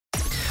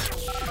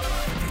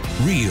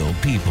Real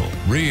people,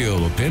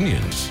 real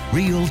opinions,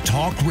 real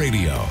talk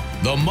radio.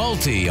 The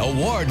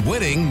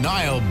multi-award-winning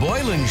Niall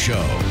Boylan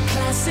Show.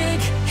 Classic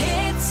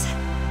hits.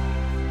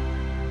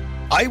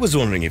 I was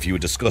wondering if you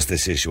would discuss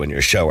this issue on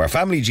your show. Our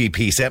family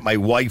GP sent my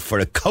wife for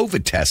a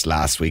COVID test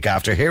last week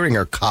after hearing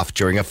her cough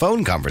during a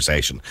phone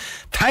conversation.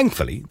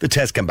 Thankfully, the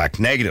test came back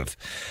negative.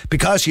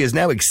 Because she has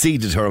now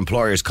exceeded her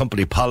employer's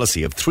company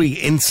policy of 3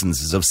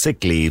 instances of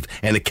sick leave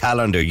in a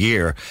calendar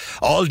year,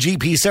 all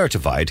GP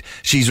certified,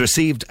 she's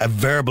received a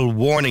verbal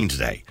warning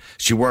today.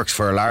 She works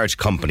for a large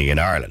company in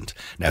Ireland.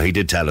 Now, he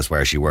did tell us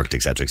where she worked,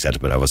 etc.,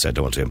 but obviously I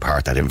don't want to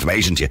impart that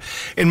information to you.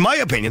 In my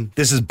opinion,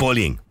 this is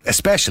bullying,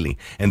 especially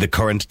in the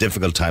current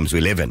difficult times we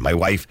live in. My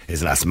wife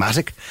is an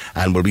asthmatic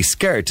and will be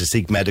scared to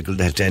seek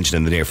medical attention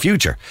in the near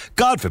future.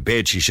 God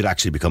forbid she should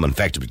actually become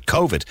infected with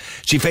COVID.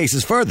 She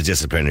faces further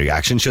disciplinary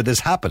action should this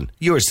happen.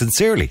 Yours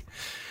sincerely.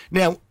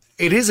 Now,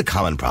 it is a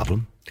common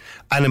problem,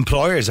 and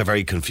employers are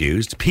very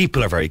confused.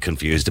 People are very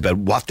confused about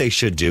what they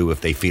should do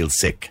if they feel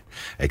sick,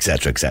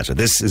 etc., etc.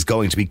 This is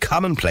going to be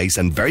commonplace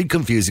and very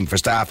confusing for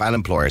staff and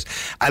employers.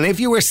 And if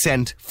you were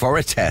sent for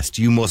a test,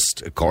 you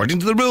must, according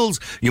to the rules,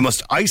 you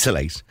must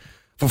isolate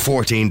for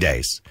 14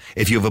 days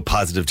if you have a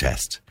positive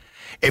test.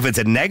 If it's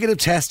a negative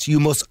test,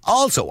 you must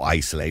also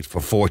isolate for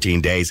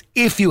 14 days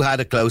if you had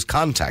a close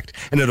contact.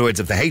 In other words,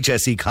 if the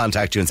HSE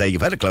contact you and say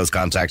you've had a close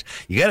contact,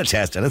 you get a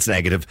test and it's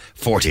negative,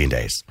 14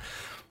 days.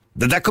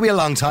 That could be a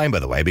long time, by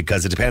the way,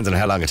 because it depends on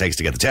how long it takes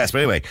to get the test. But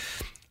anyway,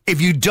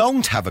 if you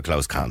don't have a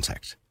close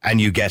contact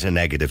and you get a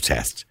negative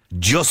test,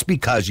 just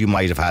because you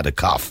might have had a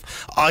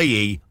cough,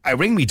 i.e., I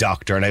ring me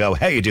doctor and I go,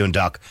 how you doing,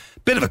 doc?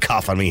 Bit of a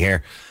cough on me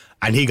here.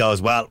 And he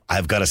goes, well,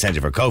 I've got to send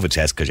you for a COVID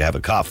test because you have a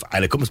cough.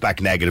 And it comes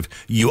back negative.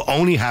 You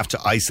only have to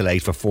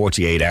isolate for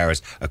 48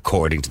 hours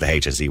according to the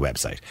HSE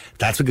website.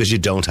 That's because you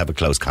don't have a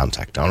close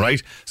contact, all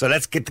right? So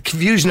let's get the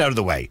confusion out of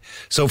the way.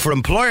 So for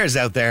employers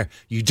out there,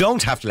 you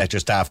don't have to let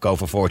your staff go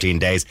for 14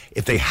 days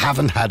if they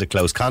haven't had a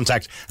close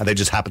contact and they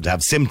just happen to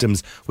have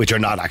symptoms which are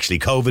not actually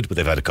COVID, but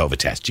they've had a COVID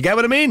test. You get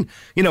what I mean?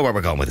 You know where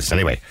we're going with this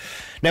anyway.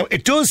 Now,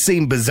 it does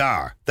seem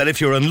bizarre that if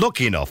you're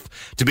unlucky enough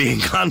to be in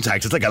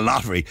contact, it's like a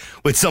lottery,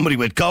 with somebody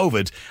with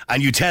COVID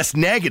and you test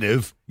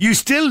negative, you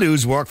still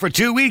lose work for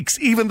 2 weeks,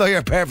 even though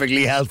you're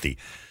perfectly healthy.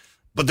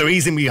 But the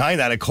reason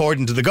behind that,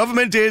 according to the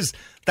government, is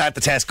that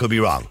the test could be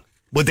wrong.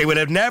 But they would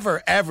have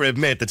never, ever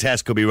admit the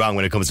test could be wrong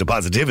when it comes to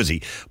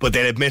positivity, but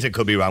they'd admit it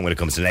could be wrong when it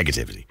comes to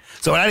negativity.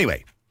 So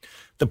anyway,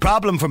 the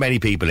problem for many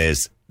people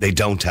is they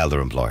don't tell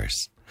their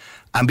employers.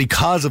 And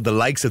because of the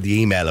likes of the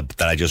email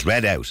that I just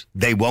read out,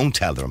 they won't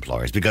tell their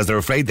employers because they're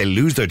afraid they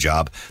lose their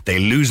job, they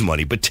lose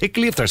money,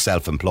 particularly if they're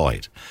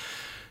self-employed.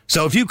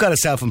 So if you've got a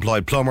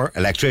self-employed plumber,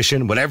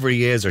 electrician, whatever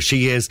he is or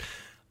she is,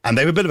 and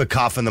they have a bit of a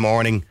cough in the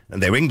morning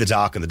and they ring the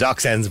doc and the doc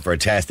sends them for a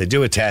test, they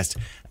do a test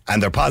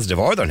and they're positive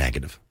or they're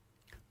negative,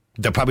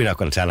 they're probably not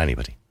going to tell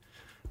anybody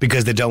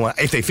because they don't want,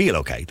 if they feel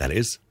okay, that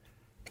is,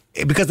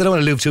 because they don't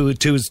want to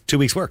lose two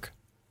weeks' work.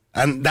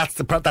 And that's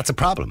a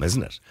problem,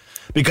 isn't it?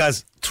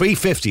 Because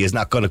 $350 is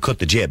not going to cut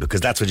the jib, because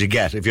that's what you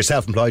get. If you're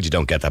self-employed, you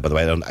don't get that, by the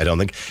way. I don't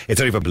think.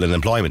 It's only for people in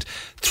employment.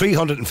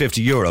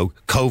 €350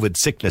 COVID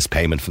sickness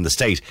payment from the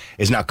state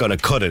is not going to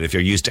cut it if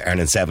you're used to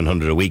earning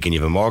 $700 a week and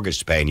you have a mortgage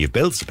to pay and you have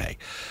bills to pay.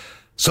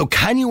 So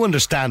can you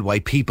understand why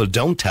people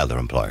don't tell their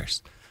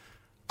employers?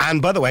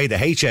 And by the way, the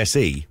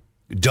HSE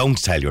don't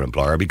tell your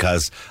employer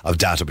because of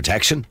data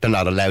protection. They're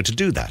not allowed to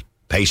do that.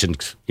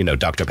 Patient,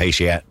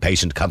 doctor-patient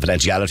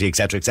confidentiality,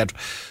 etc., etc.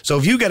 So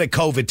if you get a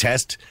COVID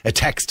test, a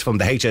text from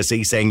the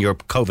HSE saying you're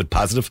COVID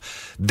positive,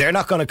 they're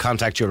not going to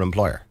contact your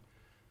employer.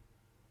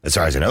 As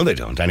far as I know, they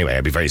don't. Anyway,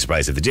 I'd be very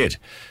surprised if they did.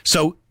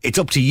 So it's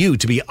up to you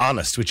to be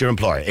honest with your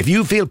employer. If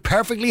you feel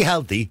perfectly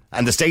healthy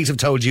and the state have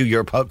told you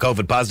you're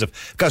COVID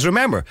positive, because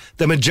remember,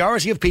 the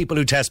majority of people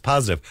who test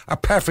positive are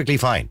perfectly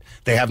fine.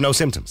 They have no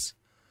symptoms.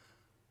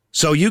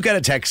 So you get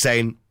a text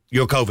saying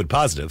you're COVID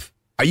positive.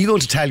 Are you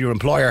going to tell your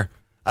employer?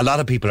 A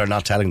lot of people are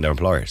not telling their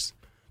employers.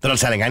 They're not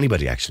telling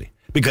anybody, actually,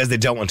 because they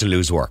don't want to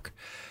lose work.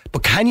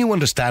 But can you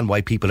understand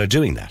why people are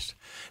doing that?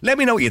 Let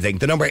me know what you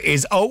think. The number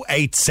is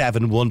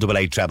 087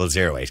 188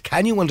 0008.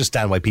 Can you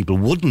understand why people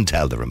wouldn't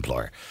tell their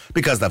employer?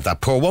 Because of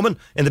that poor woman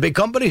in the big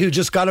company who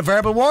just got a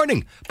verbal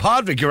warning.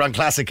 Padraig, you're on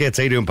Classic Hits.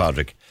 How you doing,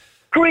 Padraig?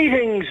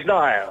 Greetings,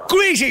 Niall.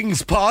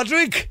 Greetings,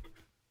 Padraig.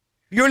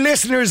 Your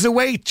listeners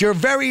await your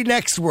very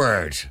next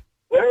word.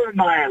 Well,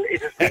 Niall,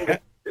 it has been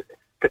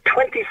the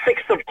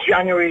 26th of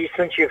January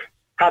since you've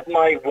had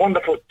my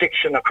wonderful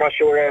diction across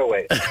your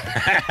airways.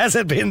 Has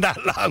it been that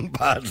long,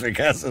 Padraig?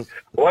 Has it?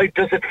 Why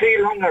does it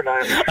feel longer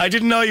now? I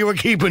didn't know you were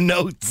keeping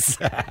notes.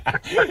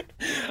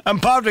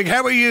 And Padraig,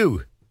 how are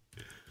you?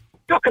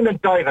 Ducking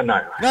and diving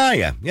now. Ah,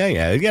 yeah.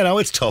 You know,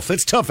 it's tough.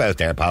 It's tough out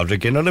there,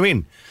 Padraig. You know what I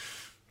mean?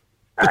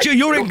 But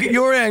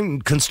you're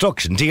in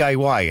construction,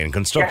 DIY in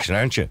construction,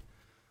 aren't you?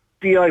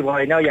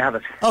 DIY, now you have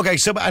it. Okay,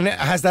 so and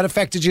has that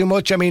affected you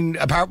much? I mean,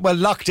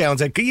 lockdowns,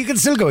 you can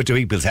still go into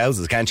people's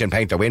houses, can't you, and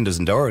paint their windows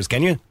and doors,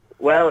 can you?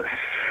 Well,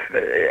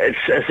 it's,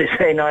 as they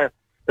say now,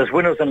 there's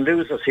winners and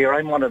losers here.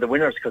 I'm one of the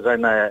winners because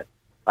I'm a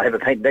I have a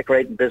paint and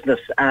decorating business,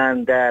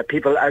 and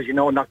people, as you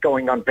know, not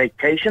going on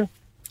vacation.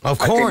 Of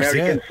course, as the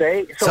Americans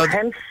say. So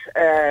hence...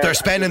 they're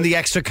spending the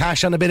extra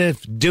cash on a bit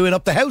of doing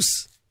up the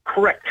house.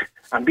 Correct.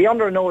 And be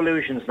under no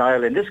illusions,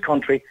 Niall, in this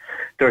country,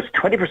 there's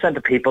 20%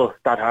 of people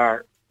that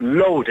are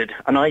loaded,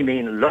 and I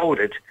mean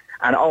loaded,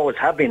 and always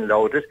have been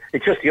loaded.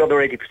 It's just the other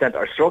 80%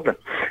 are struggling.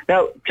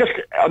 Now, just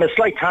on a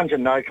slight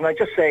tangent now, can I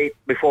just say,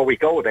 before we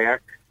go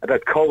there,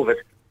 about COVID,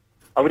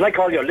 I would like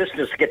all your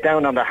listeners to get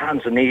down on their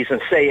hands and knees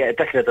and say a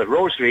decade of the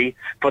rosary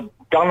for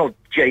Donald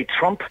J.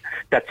 Trump,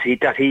 that he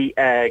gets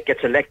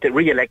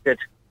re-elected.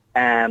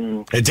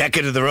 A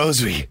decade of the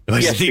rosary?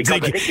 Yes, do you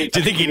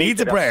think he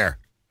needs a prayer?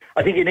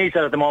 I think he needs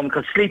that at the moment,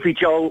 because Sleepy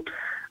Joe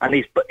and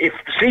his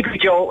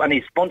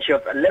bunch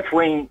of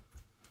left-wing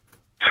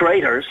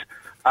traitors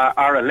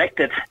are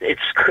elected,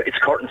 it's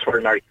curtains for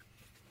America.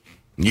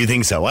 You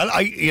think so? Well,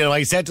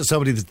 I said to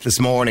somebody this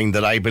morning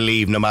that I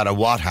believe no matter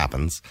what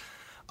happens,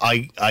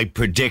 I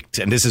predict,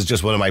 and this is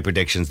just one of my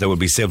predictions, there will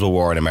be civil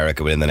war in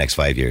America within the next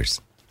 5 years.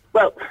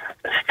 Well,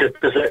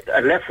 there's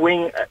a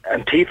left-wing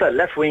Antifa,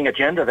 left-wing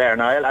agenda there,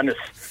 Niall, and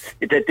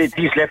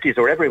these lefties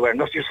are everywhere,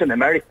 not just in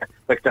America.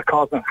 Like, they're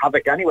causing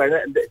havoc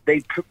anywhere.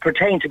 They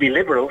pertain to be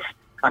liberals,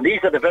 and these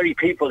are the very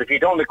people, if you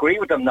don't agree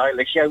with them, Niall,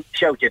 they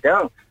shout you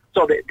down.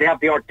 So they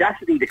have the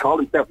audacity to call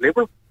themselves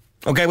liberal.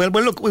 Okay, well,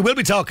 look, we will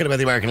be talking about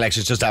the American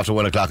elections just after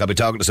 1 o'clock. I'll be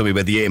talking to somebody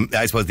about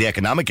the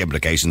economic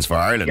implications for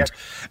Ireland. Yes.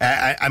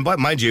 And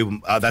mind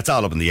you, that's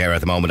all up in the air at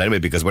the moment anyway,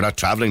 because we're not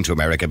travelling to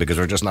America because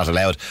we're just not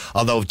allowed.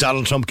 Although if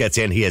Donald Trump gets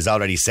in, he has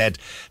already said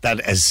that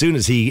as soon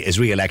as he is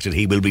re-elected,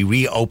 he will be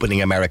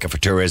reopening America for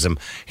tourism.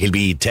 He'll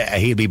be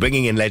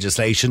bringing in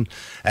legislation,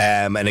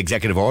 an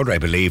executive order, I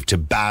believe, to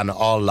ban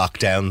all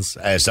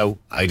lockdowns. So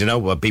I don't know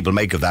what people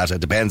make of that.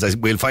 It depends.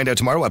 We'll find out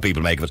tomorrow what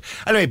people make of it.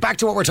 Anyway, back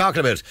to what we're talking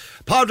about.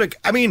 Padraig,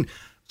 I mean,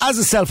 as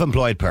a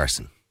self-employed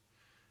person,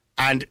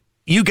 and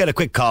you get a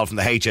quick call from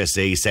the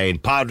HSE saying,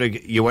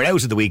 Padraig, you were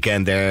out at the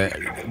weekend there,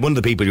 one of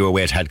the people you were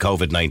with had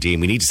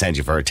COVID-19, we need to send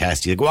you for a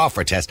test. You go off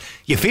for a test,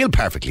 you feel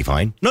perfectly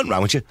fine, nothing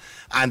wrong with you,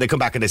 and they come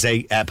back and they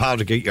say,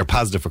 Padraig, you're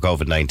positive for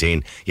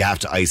COVID-19, you have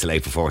to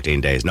isolate for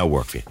 14 days, no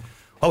work for you.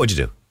 What would you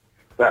do?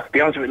 Well, to be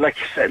honest with you, like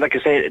I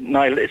say,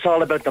 Niall, it's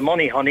all about the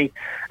money, honey.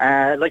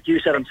 Like you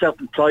said, I'm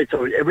self-employed,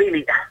 so it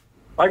really,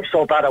 I'm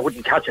so bad I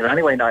wouldn't catch it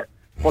anyway, Niall.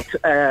 But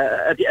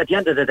at the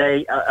end of the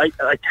day, I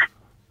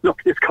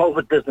look, this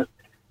COVID business,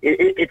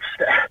 it's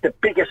the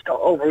biggest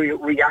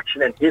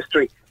overreaction in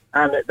history,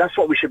 and that's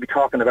what we should be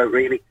talking about,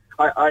 really.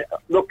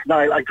 Look,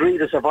 Niall, I agree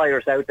there's a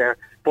virus out there,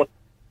 but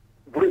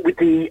with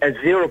the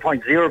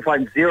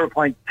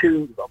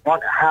 0.0.0.2,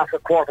 half a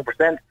quarter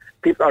percent,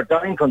 people are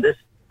dying from this.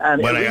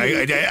 And well,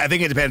 I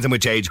think it depends on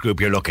which age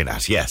group you're looking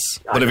at, yes.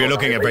 But if you're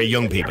looking at very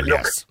young people,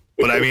 yes.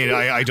 But I mean,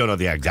 I don't know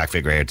the exact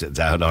figure here. I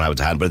don't know how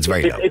to hand, but it's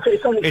very low.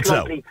 It's only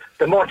slightly. Low.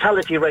 The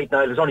mortality rate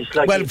now is only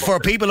slightly. Well, for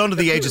people under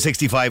the age of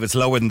 65, it's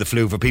lower than the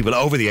flu. For people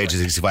over the age of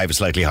 65, it's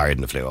slightly higher than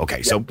the flu.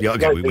 Okay, so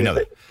we know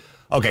that.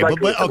 Okay,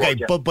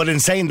 but in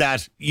saying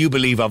that, you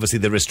believe obviously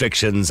the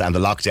restrictions and the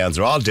lockdowns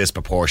are all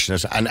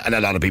disproportionate, and a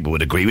lot of people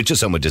would agree with you.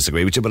 Some would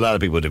disagree with you, but a lot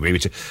of people would agree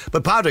with you.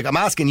 But Padraig, I'm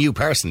asking you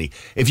personally,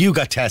 if you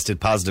got tested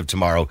positive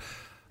tomorrow,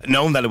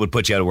 knowing that it would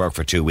put you out of work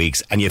for 2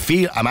 weeks, and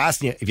I'm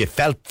asking you if you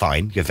felt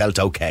fine, you felt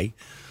okay,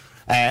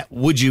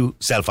 would you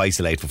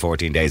self-isolate for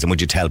 14 days, and would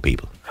you tell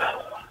people?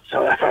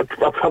 So I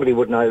probably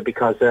wouldn't, Niall,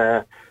 because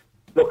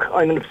look,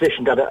 I'm in a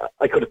position that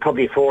I could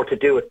probably afford to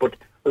do it, but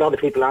a lot of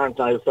people aren't,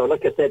 Niall. So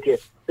like I said to you,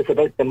 it's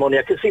about the money.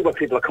 I can see where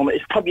people are coming.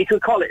 It's probably, you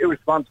could call it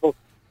irresponsible.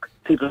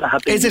 People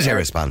have been, is it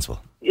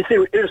irresponsible? It's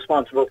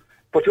irresponsible,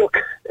 but look,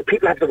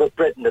 people have to put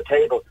bread on the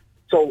table.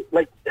 So,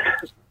 like,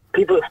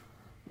 people,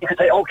 you could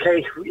say,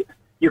 okay,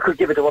 you could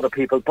give it to other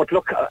people, but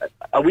look,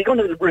 are we going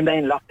to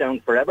remain locked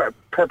down forever,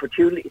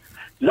 perpetually?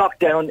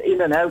 Locked down,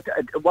 in and out,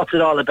 what's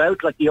it all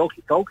about? Like the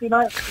okie dokie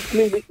now? I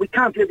mean, we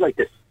can't live like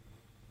this.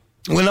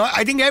 Well, no,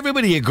 I think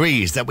everybody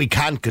agrees that we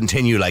can't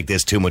continue like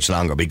this too much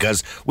longer,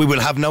 because we will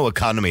have no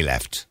economy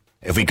left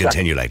if we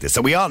continue like this.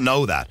 So we all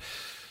know that.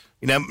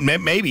 You know,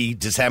 maybe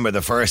December the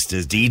 1st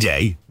is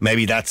D-Day.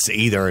 Maybe that's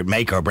either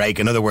make or break.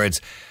 In other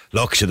words,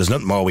 look, there's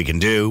nothing more we can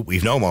do.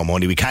 We've no more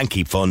money. We can't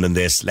keep funding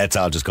this. Let's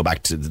all just go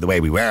back to the way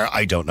we were.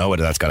 I don't know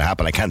whether that's going to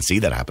happen. I can't see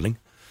that happening.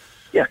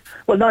 Yeah.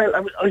 Well, Niall, I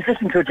was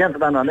listening to a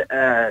gentleman on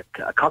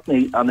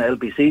Cockney on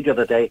LBC the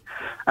other day,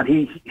 and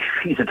he's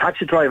a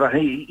taxi driver.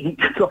 He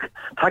look,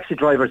 taxi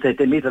drivers,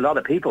 they meet a lot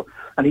of people,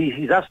 and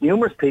he's asked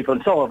numerous people,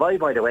 and so have I,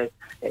 by the way,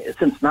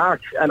 since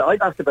March, and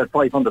I've asked about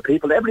 500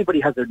 people. Everybody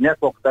has a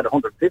network of about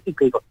 150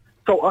 people.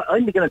 So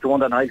I'm beginning to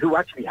wonder now who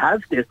actually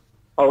has this,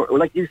 or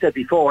like you said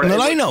before.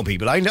 Well, I know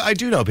people. I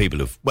do know people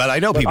who've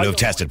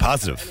tested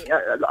positive.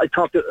 I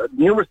talked to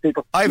numerous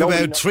people. I have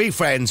about 3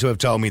 friends who have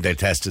told me they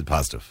tested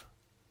positive.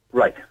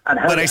 Right. And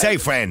when I say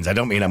friends, I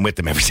don't mean I'm with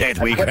them every day of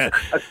the week.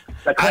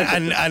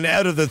 And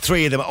out of the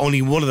 3 of them,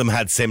 only one of them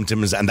had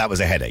symptoms, and that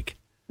was a headache.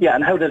 Yeah,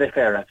 and how did they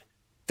fare out?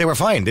 They were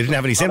fine. They didn't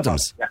have any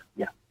symptoms.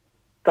 Yeah.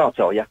 Thought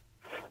so, yeah.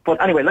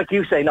 But anyway, like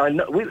you say, now,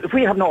 if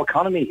we have no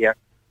economy here,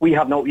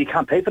 you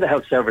can't pay for the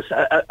health service.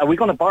 Are we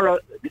going to borrow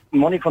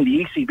money from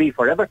the ECB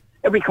forever?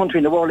 Every country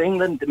in the world,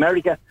 England,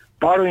 America,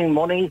 borrowing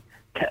money.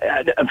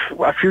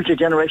 Our future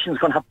generations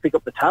going to have to pick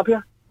up the tab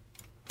here.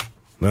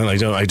 Well, I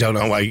don't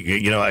know.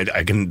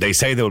 I can. They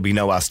say there will be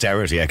no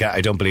austerity.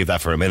 I don't believe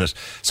that for a minute.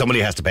 Somebody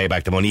has to pay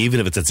back the money,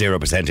 even if it's at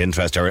 0%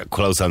 interest or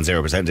close on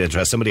 0%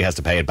 interest. Somebody has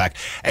to pay it back.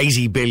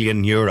 €80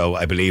 billion,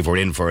 I believe, we're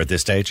in for at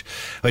this stage,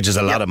 which is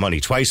a lot of money.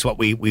 Twice what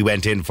we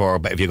went in for.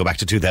 If you go back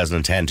to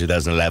 2010,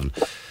 2011.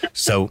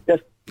 So. Yes.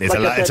 It's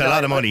a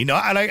lot of money. No,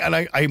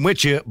 and I'm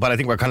with you, but I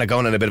think we're kind of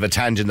going on a bit of a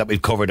tangent that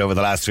we've covered over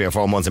the last 3 or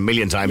 4 months a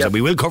million times, and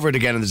we will cover it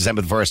again on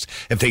December the 1st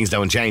if things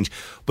don't change.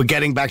 But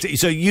getting back to...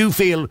 So you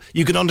feel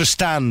you can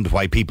understand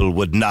why people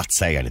would not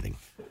say anything?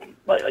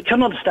 Well, I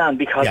can understand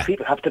because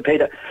people have to pay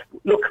the...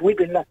 Look, we've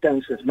been locked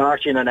down since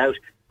March in and out,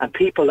 and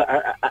people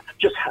have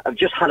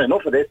just had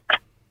enough of this.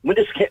 When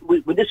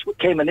this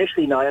came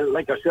initially, Niall,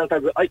 like yourself,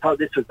 I thought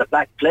this was the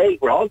Black Plague.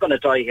 We're all going to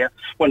die here.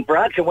 When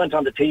Bradford went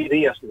on the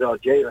TV, I said,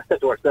 I said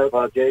to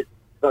ourselves,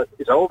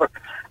 it's over.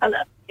 And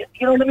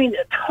you know what I mean?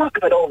 Talk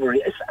about over.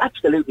 It's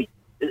absolutely...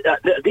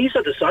 these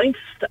are the science.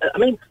 I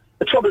mean,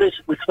 the trouble is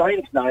with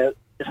science, Niall,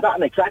 it's not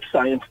an exact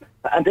science.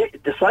 And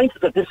the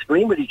scientists are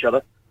disagreeing with each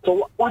other.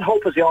 So what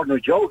hope has the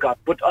ordinary Joe got?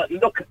 But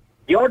look,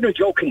 the ordinary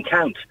Joe can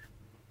count.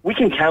 We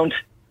can count,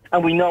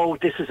 and we know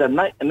this is a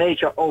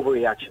major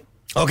overreaction.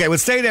 Okay, well,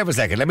 stay there for a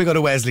second. Let me go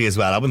to Wesley as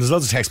well. There's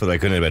loads of texts, by the way,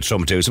 coming in about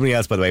Trump too. Somebody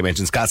else, by the way,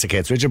 mentions classic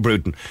hits. Richard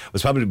Bruton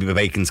was probably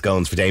baking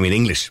scones for Damien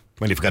English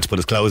when he forgot to put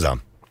his clothes on.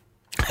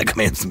 Come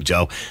in,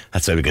 Joe.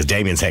 That's why, because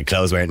Damien said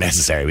clothes weren't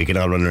necessary. We can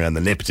all run around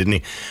the nip, didn't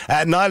he?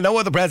 No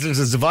other president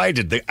has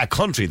divided a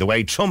country the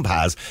way Trump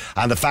has,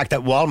 and the fact that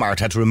Walmart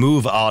had to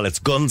remove all its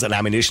guns and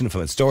ammunition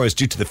from its stores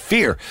due to the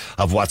fear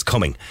of what's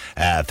coming.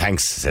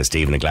 Thanks, says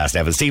Stephen in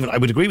Glasnevin. Stephen, I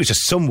would agree with you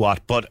somewhat,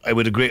 but I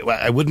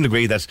wouldn't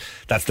agree that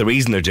that's the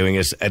reason they're doing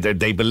it.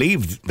 They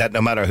believe that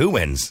no matter who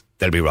wins,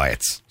 there'll be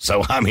riots.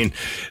 So, I mean,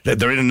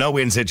 they're in a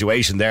no-win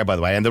situation there, by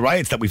the way. And the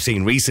riots that we've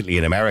seen recently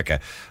in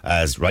America,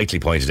 as rightly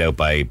pointed out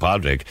by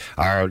Padraig,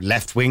 are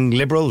left-wing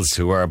liberals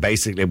who are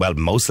basically, well,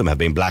 most of them have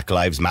been Black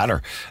Lives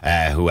Matter,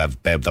 who have,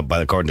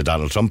 according to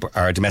Donald Trump,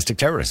 are domestic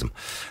terrorism.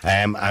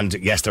 And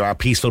yes, there are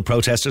peaceful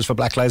protesters for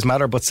Black Lives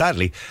Matter, but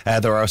sadly,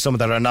 there are some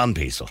that are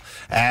non-peaceful.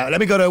 Let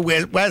me go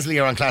to Wesley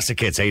here on Classic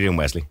Hits. How you doing,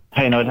 Wesley?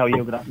 Hey, Noel, how are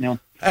you? Good afternoon.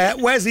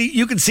 Wesley,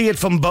 you can see it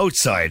from both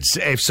sides.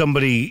 If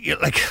somebody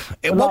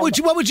what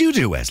would you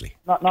do, Wesley?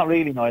 Not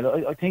really,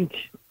 Noel. I think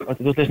I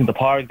just listen to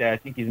Park there. I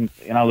think he's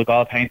like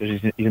all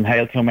painters. He's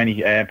inhaled too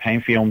many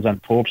paint fumes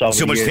and tubes over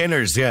too much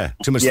thinners, yeah.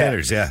 Too much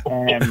thinners, yeah.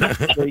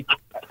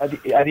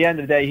 At the end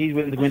of the day, he's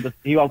willing to go into.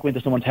 He won't go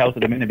into someone's house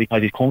at the minute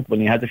because he's comfortable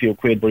and he has a few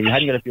quid. But if he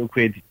hadn't got a few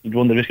quid, he'd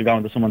run the risk of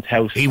going to someone's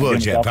house. He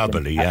would, yeah,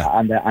 probably, yeah.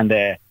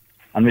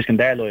 And risking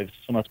their lives.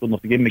 Someone's good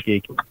enough to give him a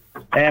gig.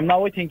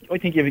 No, I think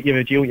you have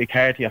a duty of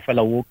care to your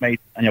fellow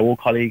workmates and your work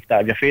colleagues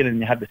that if you're feeling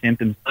you have the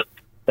symptoms,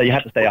 that you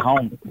have to stay at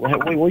home. How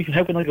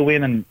can I go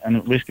in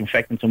and risk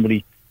infecting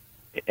somebody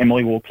in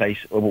my workplace,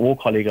 or a work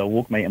colleague or a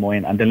workmate of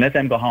mine, and then let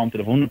them go home to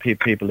the vulnerable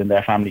people in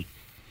their family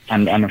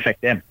and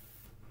infect them?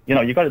 You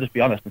know, you've got to just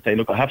be honest and say,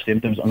 look, I have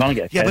symptoms, I'm going to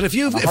get a test. But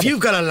if you've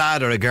got a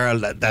lad or a girl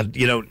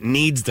that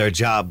needs their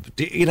job,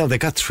 they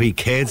got 3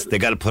 kids, they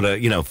got to put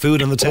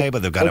food on the table,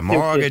 they've got a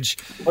mortgage.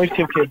 I have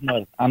 2 kids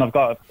now, and I've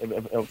got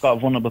a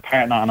vulnerable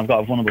partner, and I've got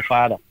a vulnerable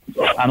father,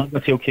 and I've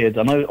got 2 kids,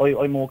 and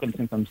I'm working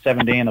since I'm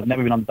 17. I've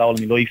never been on the dole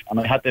in my life,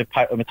 and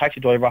I'm a taxi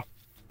driver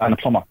and a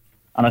plumber.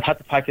 And I had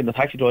to pack in the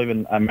taxi drive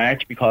in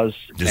March because...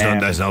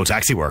 There's no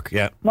taxi work,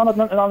 yeah. No,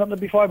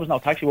 before it was no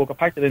taxi work. I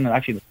packed it in and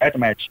actually the start of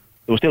March.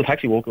 There was still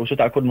taxi work. It was just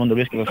that I couldn't run the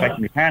risk of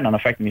affecting my partner and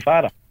affecting my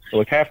father.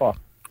 So I care for.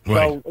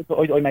 Right.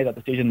 So I made that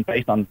decision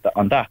based on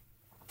that.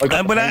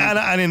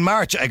 And in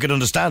March, I could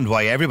understand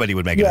why everybody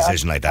would make a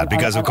decision like that,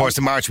 because of course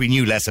in March we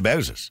knew less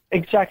about it.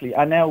 Exactly.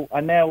 And now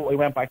I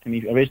went back to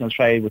my original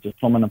trade, which is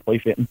plumbing and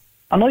pipe fitting.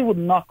 And I would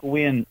not go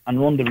in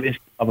and run the risk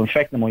of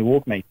infecting my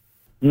workmate,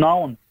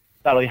 knowing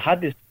that I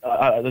had this,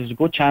 there's a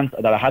good chance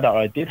that I had it or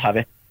I did have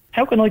it.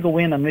 How can I go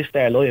in and risk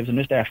their lives and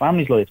risk their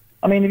families' lives?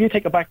 I mean, if you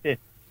take it back to...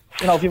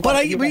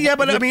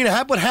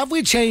 But have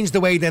we changed the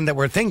way then that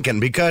we're thinking?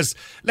 Because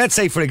let's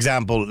say, for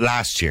example,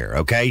 last year,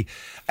 okay?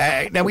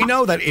 Now we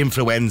know that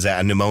influenza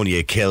and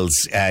pneumonia kills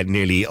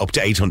nearly up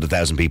to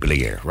 800,000 people a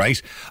year,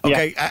 right?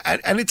 Okay,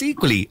 and it's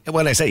equally,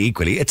 when I say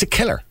equally, it's a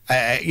killer.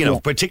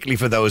 Particularly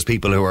for those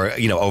people who are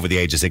over the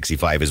age of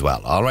 65 as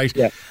well. All right,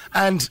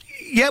 and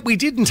we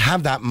didn't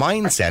have that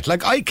mindset.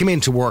 Like I came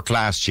into work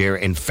last year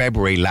in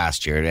February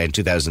last year in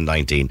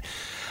 2019.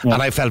 Yeah.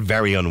 And I felt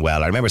very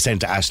unwell. I remember saying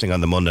to Aisling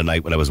on the Monday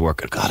night when I was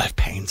working, God, I have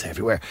pains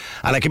everywhere.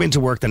 And I came into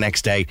work the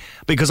next day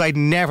because I'd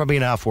never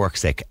been off work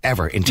sick,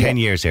 ever. In 10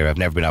 years here, I've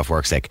never been off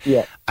work sick.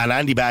 Yeah. And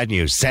Andy Bad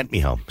News sent me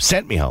home.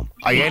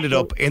 I ended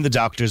up in the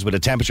doctors with a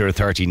temperature of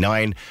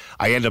 39.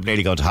 I ended up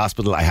nearly going to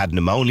hospital. I had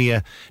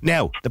pneumonia.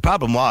 Now, the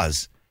problem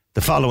was,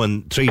 the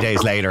following 3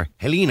 days later,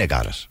 Helena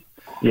got it.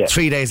 Yeah.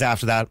 3 days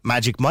after that,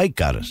 Magic Mike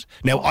got it.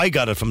 Now, I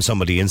got it from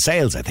somebody in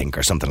sales, I think,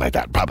 or something like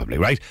that, probably,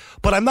 right?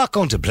 But I'm not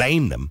going to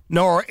blame them,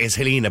 nor is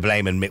Helena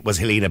blaming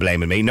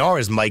me, nor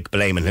is Mike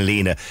blaming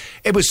Helena.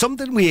 It was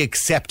something we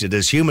accepted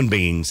as human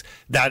beings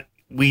that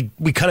we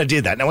kind of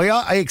did that. Now,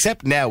 I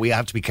accept now we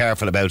have to be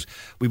careful about,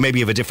 we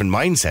maybe have a different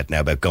mindset now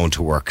about going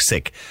to work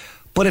sick.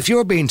 But if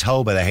you're being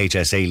told by the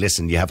HSE,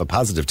 listen, you have a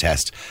positive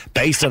test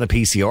based on a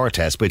PCR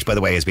test, which, by the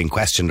way, has been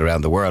questioned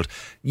around the world,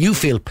 you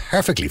feel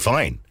perfectly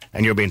fine,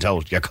 and you're being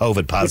told you're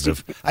COVID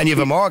positive, and you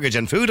have a mortgage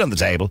and food on the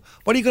table,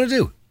 what are you going to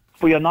do?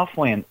 But you're not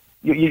fine.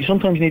 You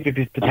sometimes need to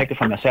be protected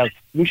from yourself.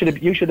 You should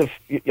have.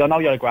 I know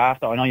you're a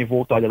grafter. I know you've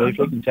worked all your life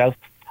like yourself,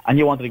 and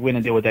you wanted to go in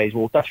and do a day's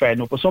work. That's fair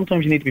enough. But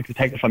sometimes you need to be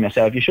protected from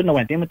yourself. You shouldn't have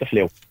went in with the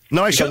flu.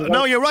 No,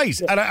 you're right,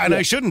 and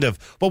I shouldn't have.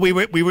 But we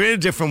were in a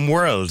different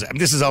world. And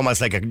this is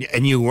almost like a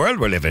new world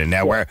we're living in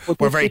now, where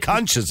we're very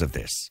conscious of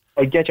this.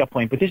 I get your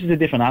point, but this is a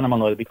different animal,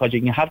 Noel, because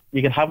you can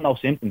have no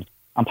symptoms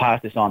and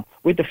pass this on.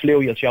 With the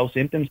flu, you'll show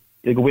symptoms.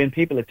 You go in,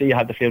 people that see you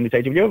have the flu, and they say,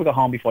 "If you ever go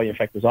home before you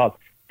infect us all?"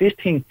 This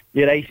thing,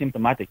 you're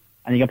asymptomatic,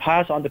 and you can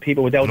pass on to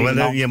people without even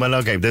knowing. Yeah, well,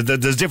 okay.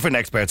 There's different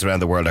experts around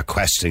the world are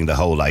questioning the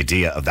whole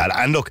idea of that.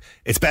 And look,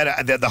 it's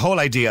better. The whole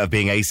idea of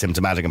being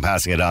asymptomatic and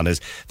passing it on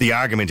is the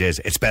argument is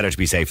it's better to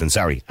be safe than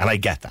sorry, and I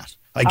get that.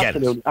 I get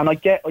Absolutely. it.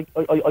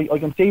 And I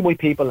can see why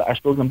people are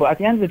struggling. But at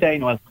the end of the day,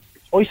 Noel,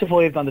 I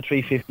survived on the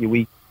 350 a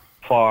week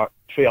for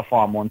 3 or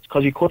 4 months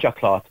because you cut your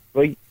cloth,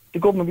 right? The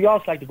government, we all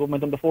slag the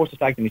government, I'm the force to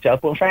slag them myself,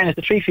 but in fairness,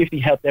 the 350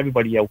 helped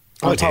everybody out.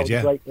 I thought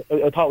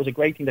it was a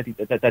great thing that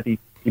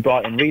he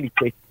brought in really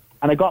quick.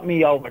 And it got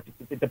me over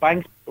the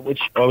banks, which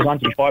I was on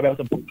to before about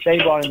them, they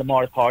brought in the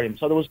moratorium.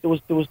 So there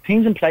was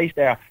things in place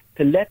there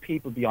to let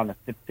people be honest,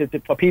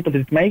 for people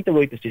to make the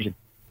right decision,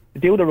 to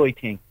do the right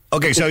thing.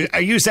 Okay, so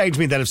are you saying to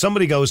me that if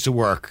somebody goes to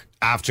work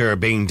after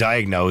being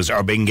diagnosed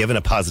or being given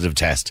a positive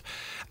test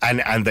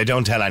and they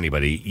don't tell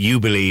anybody, you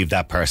believe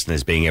that person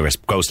is being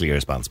grossly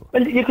irresponsible?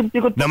 Well, you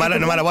could no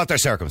matter what their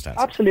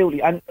circumstances.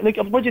 Absolutely. And like,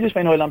 would you this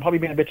way, Noel, I'm probably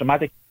being a bit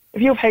dramatic.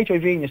 If you have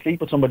HIV and you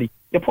sleep with somebody,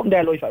 you're putting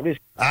their life at risk.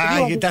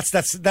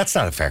 That's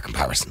not a fair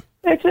comparison.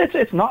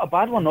 It's not a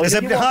bad one. No.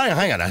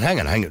 Hang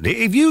on.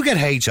 If you get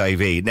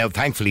HIV, now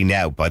thankfully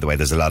by the way,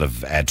 there's a lot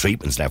of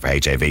treatments now for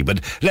HIV,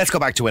 but let's go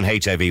back to when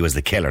HIV was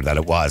the killer that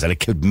it was, and it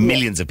killed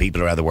millions of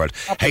people around the world.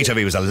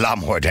 Absolutely. HIV was a lot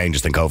more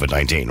dangerous than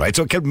COVID-19, right?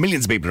 So it killed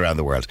millions of people around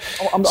the world.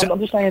 I'm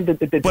just saying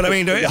that... But I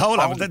mean, hold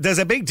on, there's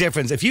a big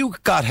difference. If you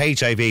got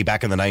HIV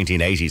back in the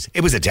 1980s,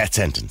 it was a death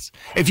sentence.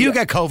 If you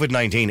get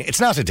COVID-19,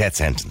 it's not a death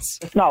sentence.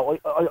 It's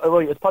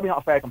probably not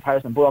a fair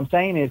comparison, but what I'm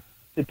saying is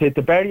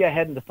to bury your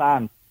head in the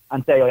sand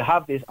and say, I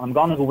have this, and I'm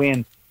going to go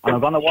in, and I'm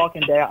going to walk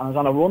in there, and I'm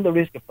going to run the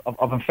risk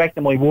of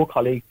infecting my work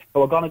colleagues,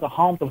 who are going to go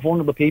home to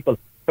vulnerable people,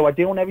 who are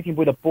doing everything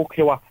with a book,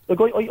 who are...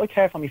 Look, I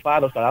care for my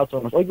father's got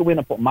Alzheimer's. I go in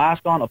and put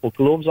masks on, I put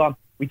gloves on.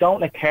 We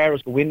don't let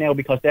carers go in now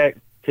because the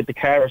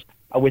carers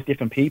are with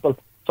different people.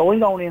 So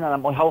I'm going in,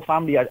 and my whole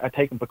family are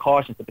taking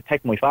precautions to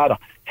protect my father.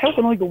 How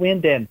can I go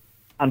in then,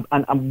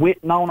 and with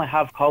knowing I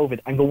have COVID,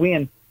 and go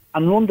in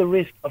and run the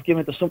risk of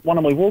giving it to one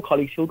of my work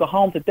colleagues who'll go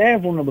home to their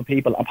vulnerable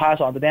people and pass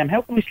on to them?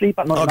 How can we sleep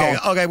at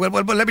night? Okay, well,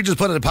 let me just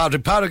put it to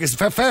Patrick. Patrick, it's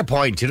a fair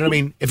point, you know what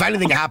I mean? If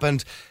anything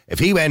happened, if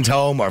he went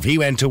home or if he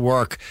went to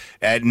work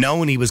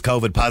knowing he was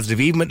COVID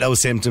positive, even with no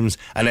symptoms,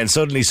 and then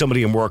suddenly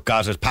somebody in work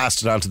got it,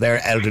 passed it on to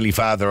their elderly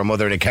father or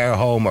mother in a care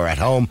home or at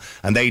home,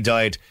 and they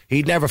died,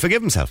 he'd never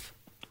forgive himself.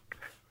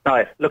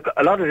 No, look,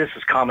 a lot of this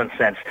is common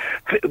sense.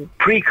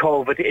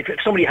 Pre-COVID,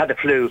 if somebody had the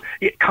flu,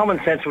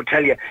 common sense would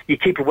tell you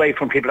keep away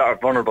from people that are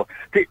vulnerable.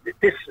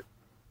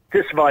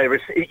 This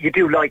virus, you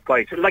do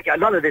likewise. Like a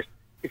lot of this,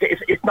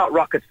 it's not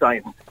rocket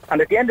science. And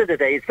at the end of the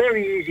day, it's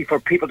very easy for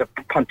people to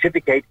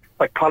pontificate,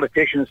 like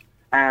politicians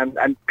and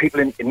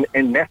people in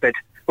NPHET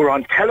who are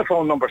on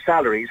telephone number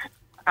salaries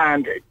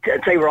and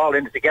say we're all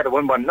in it together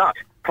when we're not.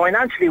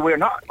 Financially, we're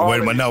not.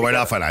 We're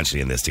not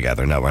financially in this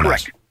together. No, we're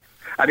Correct. not.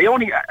 And the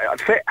only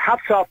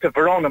hats off to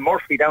Verona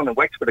Murphy down in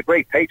Wexford, a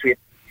great patriot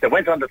that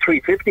went on the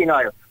 350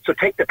 Niall. So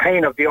take the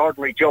pain of the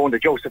ordinary Joe and the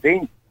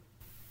Josephine.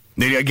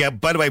 Yeah,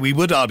 by the way, we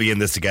would all be in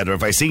this together.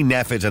 If I seen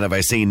NPHET and if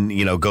I seen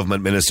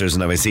government ministers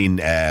and if I seen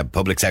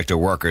public sector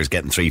workers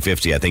getting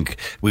 350, I think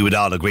we would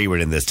all agree we're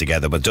in this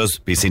together. But it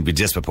does seem to be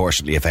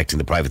disproportionately affecting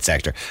the private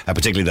sector, and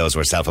particularly those who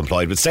are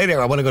self-employed. But stay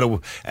there. I want to go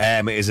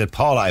to. Is it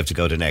Paula I have to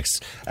go to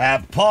next?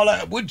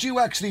 Paula, would you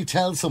actually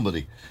tell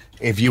somebody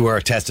if you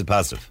were tested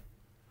positive?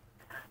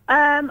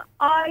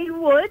 I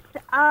would.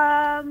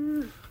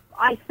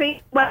 I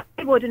think, well,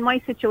 I would. In my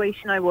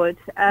situation, I would.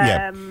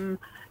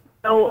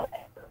 So,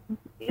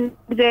 in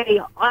the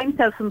day, I'm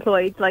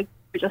self-employed, like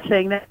you were just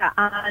saying that,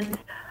 and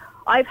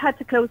I've had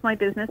to close my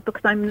business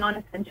because I'm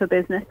non-essential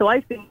business. So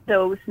I've been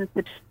closed since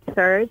the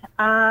 3rd,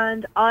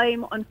 and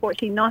I'm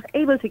unfortunately not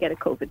able to get a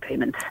COVID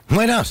payment.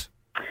 Why not?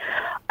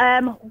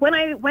 When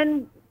I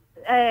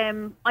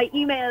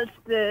emailed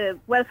the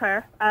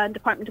Welfare and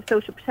Department of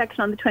Social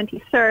Protection on the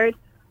 23rd,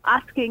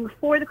 asking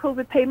for the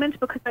COVID payment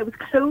because I was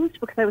closed,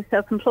 because I was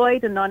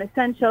self-employed and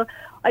non-essential.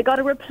 I got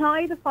a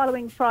reply the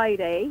following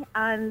Friday,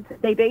 and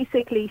they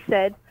basically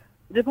said,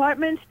 The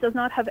department does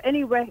not have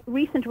any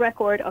recent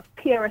record of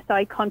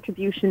PRSI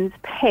contributions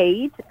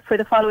paid for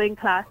the following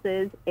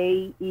classes: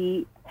 A,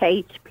 E,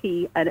 H,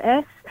 P, and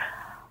S.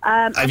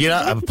 Have you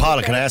not,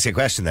 Paula? Can I ask you a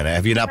question then?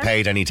 Have you not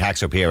paid any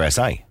tax or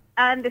PRSI?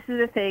 And this is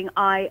the thing,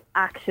 I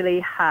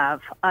actually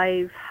have.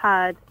 I've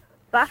had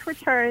VAT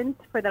returns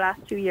for the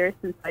last 2 years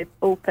since I've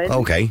opened.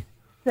 Okay.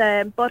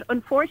 But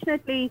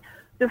unfortunately,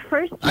 the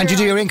first year... And did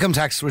you do your income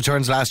tax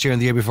returns last year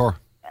and the year before?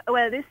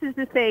 Well, this is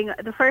the thing.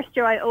 The first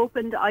year I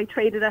opened, I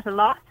traded at a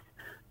loss.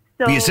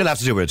 So But you still have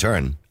to do a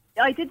return.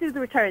 I did do the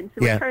returns.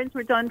 The returns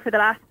were done for the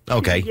last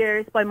 2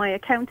 years by my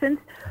accountant.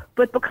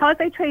 But because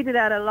I traded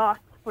at a loss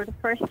for the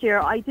first year,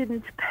 I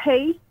didn't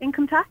pay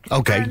income tax.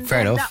 Okay, fair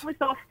enough. That was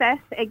offset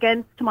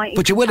against my income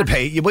But you would have tax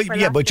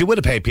paid, but you would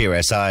have paid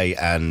PRSI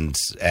and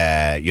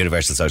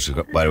Universal Social,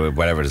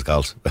 whatever it's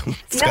called.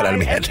 It's got out of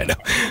my head, I know.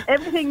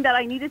 Everything that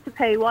I needed to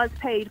pay was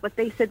paid, but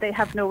they said they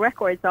have no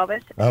records of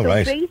it. Oh, so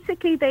right.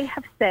 basically they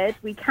have said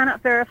we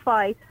cannot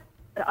verify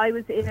that I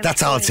was in...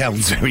 That's all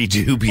sounds very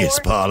dubious,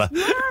 Paula.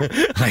 Yeah.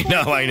 I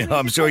know.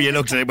 I'm sure you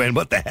looked at it and went,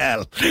 what the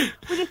hell?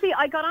 Well, you see,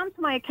 I got on to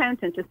my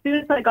accountant. As soon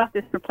as I got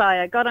this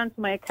reply, I got on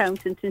to my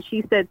accountant and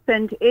she said,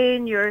 send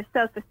in your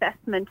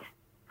self-assessment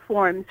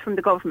forms from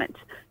the government,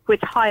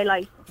 which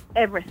highlights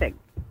everything.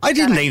 I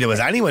didn't think there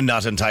was anyone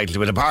not entitled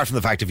to it, apart from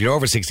the fact if you're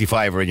over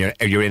 65 or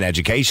you're in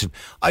education.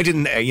 I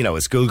didn't,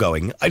 school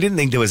going, I didn't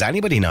think there was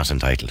anybody not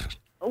entitled to it.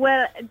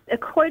 Well,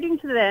 according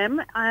to them,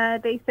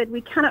 they said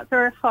we cannot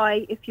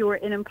verify if you were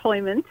in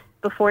employment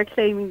before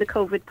claiming the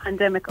COVID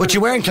pandemic. But you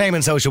weren't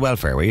claiming social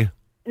welfare, were you?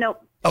 No.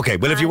 Okay,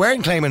 well, if you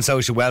weren't claiming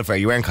social welfare,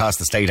 you weren't cost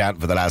the state out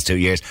for the last 2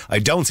 years, I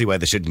don't see why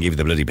they shouldn't give you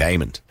the bloody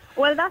payment.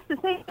 Well, that's the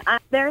thing.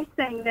 They're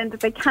saying then that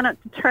they cannot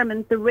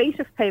determine the rate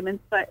of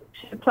payments that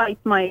should apply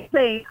to my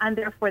claim, and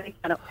therefore they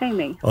cannot pay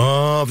me.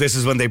 Oh, this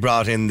is when they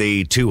brought in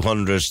the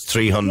 200,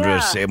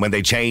 300, when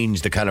they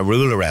changed the kind of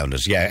rule around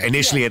it. Yeah,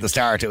 initially at the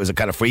start it was a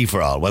kind of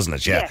free-for-all, wasn't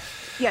it? Yeah.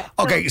 Yeah.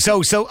 Okay,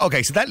 so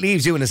that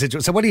leaves you in a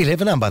situation. So what are you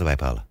living on, by the way,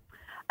 Paula?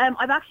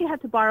 I've actually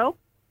had to borrow,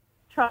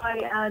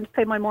 try and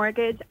pay my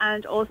mortgage,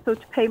 and also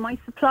to pay my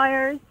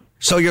suppliers.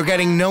 So you're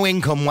getting no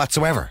income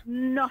whatsoever?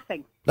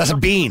 Nothing. That's a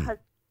bean.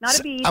 Not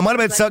a bean. And what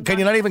about, can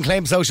you not even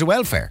claim social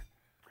welfare?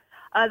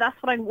 That's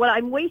what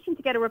I'm waiting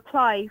to get a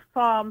reply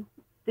from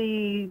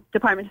the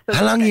Department of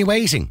Social How long are you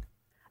waiting?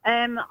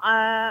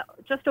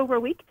 Just over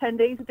a week, 10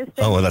 days at this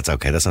stage. Oh, well, that's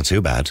okay. That's not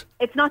too bad.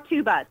 It's not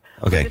too bad.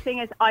 Okay. But the thing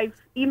is, I've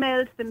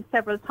emailed them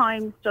several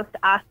times just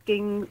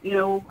asking,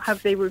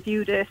 have they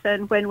reviewed it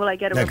and when will I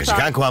get a reply? Because you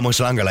can't go on much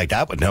longer like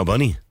that with no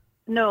money.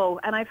 No,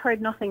 and I've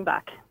heard nothing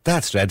back.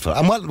 That's dreadful.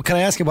 And can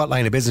I ask you what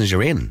line of business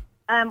you're in?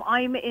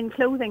 I'm in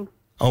clothing.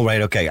 Oh,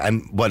 right, okay.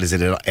 And what is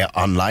it, an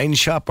online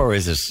shop or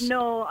is it?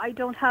 No, I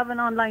don't have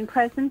an online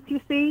presence, you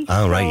see.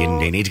 Oh, right,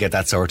 you need to get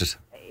that sorted.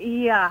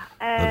 Yeah.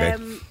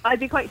 I'd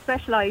be quite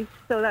specialised,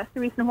 so that's the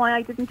reason why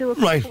I didn't do it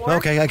before. Right,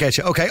 okay, I get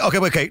you. Okay.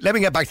 Let me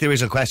get back to the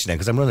original question then,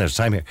 because I'm running out of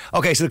time here.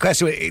 Okay, so the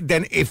question,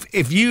 then,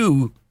 if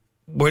you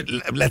were,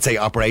 let's say,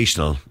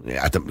 operational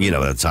at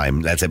the time,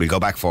 let's say we go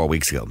back 4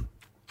 weeks ago,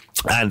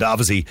 and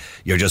obviously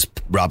you're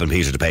just robbing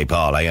Peter to pay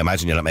Paul. I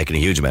imagine you're not making a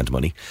huge amount of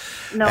money.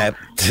 No.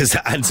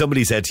 And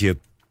somebody said to you,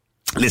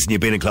 listen,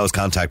 you've been in close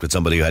contact with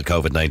somebody who had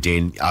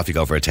COVID-19, off you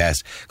go for a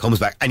test, comes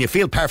back, and you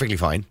feel perfectly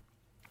fine,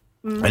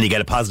 and you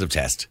get a positive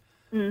test.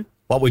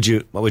 What would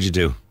you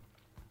do?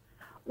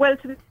 Well,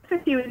 to be honest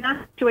with you, in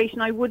that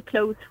situation, I would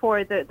close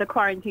for the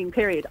quarantine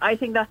period. I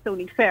think that's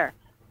only fair.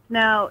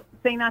 Now,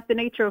 saying that the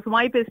nature of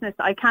my business,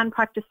 I can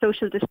practice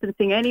social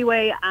distancing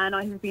anyway, and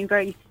I have been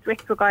very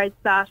strict regards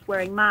that,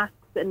 wearing masks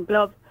and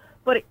gloves.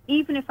 But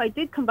even if I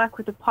did come back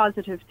with a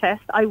positive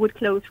test, I would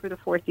close for the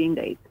 14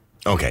 days.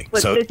 Okay,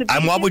 but so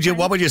and what would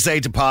you say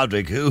to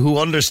Padraig, who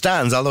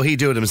understands, although he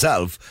do it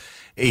himself,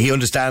 he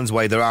understands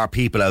why there are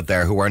people out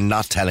there who are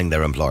not telling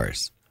their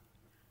employers?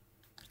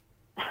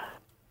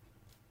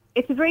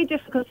 It's a very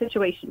difficult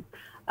situation.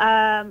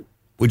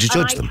 Would you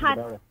judge them?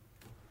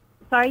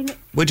 Sorry?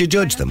 Would you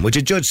judge them? Would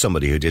you judge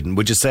somebody who didn't?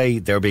 Would you say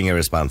they're being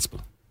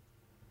irresponsible?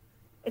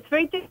 It's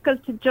very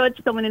difficult to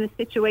judge someone in a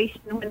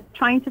situation when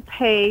trying to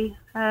pay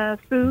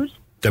food,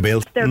 their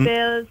bills,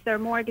 their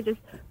mortgages.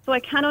 So I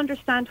can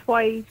understand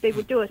why they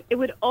would do it. It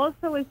would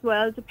also as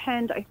well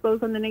depend, I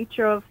suppose, on the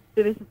nature of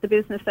the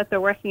business that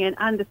they're working in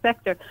and the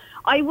sector.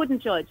 I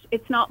wouldn't judge.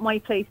 It's not my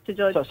place to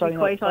judge, to be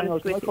quite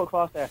honest with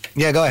you.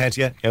 Yeah, go ahead.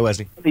 Yeah,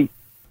 Wesley.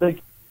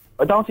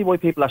 I don't see why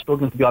people are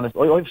struggling, to be honest.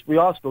 We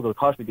all struggle, of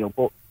course we do,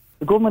 but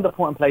the government have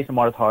put in place a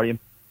moratorium.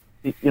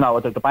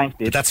 The banks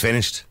did. But that's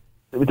finished.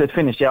 It's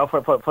finished, yeah. For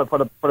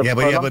the but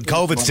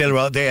COVID's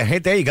still there.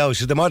 There you go.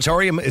 So the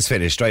moratorium is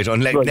finished, right?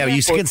 Now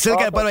you can still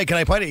get. By the way, can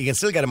I point it? You can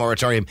still get a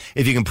moratorium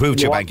if you can prove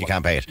to your bank you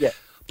can't pay it. Yeah.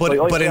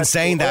 But in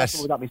saying that,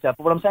 but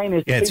what I'm saying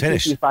is, it's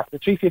finished. The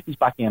 350's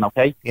back in,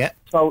 okay? Yeah.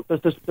 So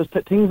there's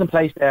things in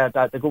place there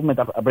that the government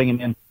are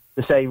bringing in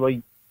to say,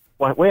 right,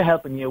 we're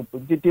helping you.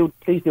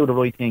 Please do the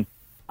right thing.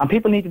 And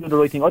people need to do the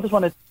right thing. I just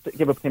want to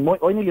give a thing.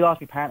 I nearly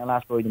lost my partner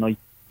last Friday night,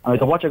 and I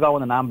said, "What, you're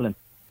going in an ambulance?"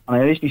 and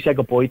I initially said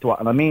goodbye to her,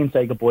 and I mean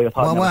say goodbye.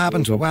 Well, what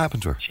happened to her? What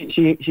happened to her?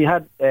 She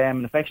had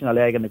an infection in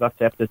her leg, and they got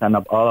sepsis, and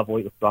all her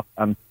vitals dropped.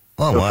 And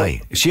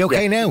why? Is she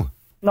okay now?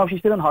 No, she's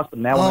still in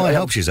hospital now. Oh, I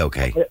hope she's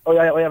okay.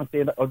 I haven't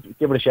seen her. I'll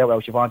give her a shout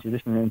out, Siobhan. She's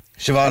listening in.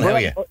 Siobhan, how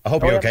are you? I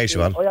hope you're okay,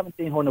 Siobhan. I haven't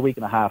seen her in a week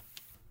and a half.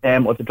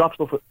 With the drop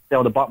stuff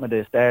down the bottom of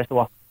the stairs to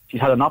her. She's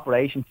had an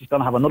operation. She's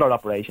going to have another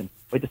operation.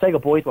 But to say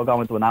goodbye to her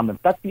going into an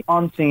ambulance, that's the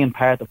unseen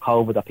part of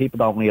COVID that people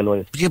don't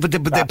realise. Yeah, but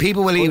the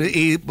people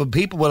will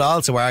people will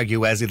also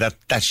argue, Wesley,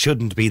 that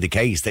shouldn't be the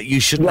case. That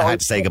you shouldn't have had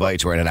to say goodbye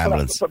to her in an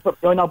ambulance. But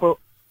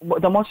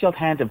then what's the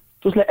alternative?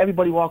 Just let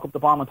everybody walk up to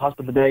Bournemouth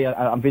Hospital today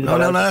and visit.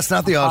 No, that's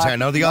not the alternative.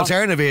 No, the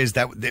alternative is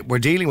that we're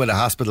dealing with a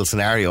hospital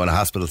scenario and a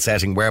hospital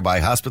setting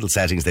whereby hospital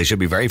settings, they should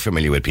be very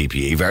familiar with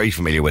PPE, very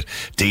familiar with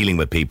dealing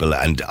with people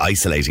and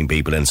isolating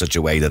people in such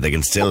a way that they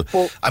can still,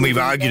 and we've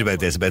argued about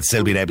this, about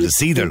still being able to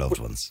see their loved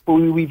ones. But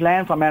we've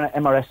learned from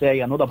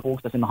MRSA and other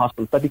books that's in the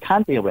hospitals that they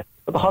can't deal with,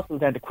 but the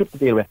hospitals aren't equipped to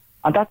deal with.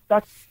 And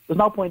that's there's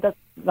no point,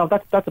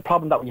 that's a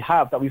problem that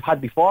we've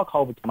had before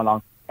COVID came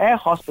along. Our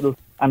hospitals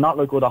are not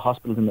like other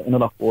hospitals in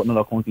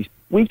other countries.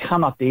 We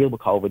cannot deal with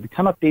COVID. We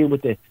cannot deal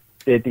with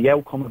the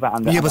outcome of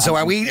it. But so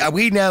are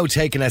we now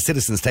taking, as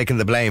citizens, taking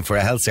the blame for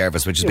a health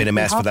service which has been a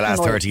mess for the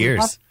last 30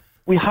 years?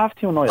 We have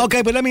to, Niall.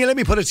 Okay, but let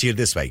me put it to you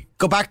this way.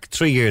 Go back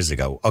 3 years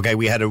ago. Okay,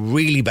 we had a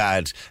really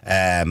bad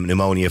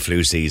pneumonia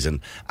flu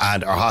season,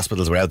 and our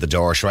hospitals were out the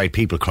door. Right,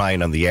 people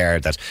crying on the air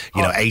that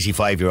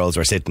 85-year-olds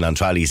were sitting on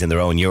trolleys in their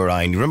own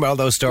urine. You remember all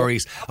those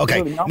stories?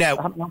 Okay,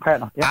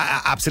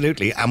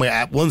 absolutely. And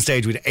at one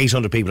stage we had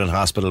 800 people in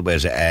hospital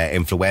with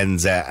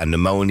influenza and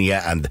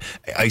pneumonia, and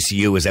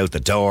ICU was out the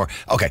door.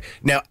 Okay,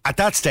 now at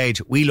that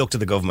stage we looked at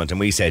the government and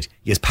we said,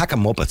 "Yes, pack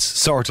 'em muppets,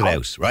 sort it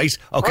out." Right?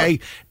 Okay.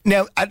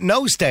 Now at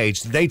no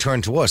stage they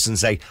turn to us and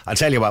say, "I'll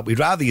tell you what, we'd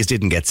rather you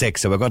didn't get sick,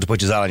 so we're going to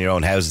put you all in your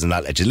own houses and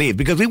not let you leave,"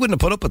 because we wouldn't have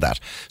put up with that.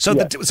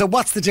 So, so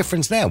what's the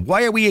difference now?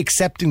 Why are we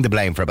accepting the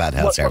blame for a bad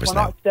health service now?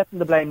 We're not accepting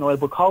the blame, Noel,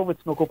 but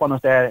COVID snuck up on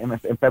us there in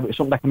February,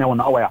 something that came out of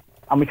nowhere.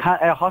 And we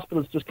can't. Our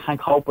hospitals just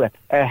can't cope with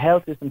it. Our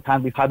health system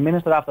can't. We've had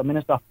minister after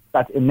minister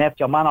that's inept.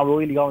 Your man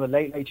O'Reilly on the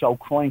Late Late Show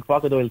crying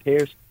crocodile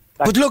tears.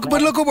 But look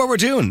at what we're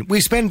doing.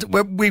 We've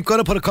got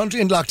to put a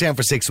country in lockdown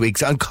for 6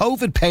 weeks. On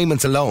COVID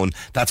payments alone,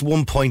 that's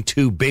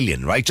 1.2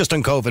 billion, right? Just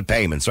on COVID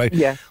payments, right?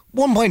 Yeah.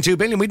 1.2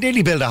 billion. We'd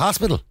nearly build a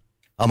hospital.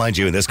 Oh, mind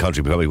you, in this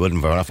country we probably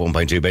wouldn't for enough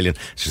 1.2 billion.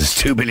 So there's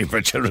 2 billion for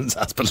a children's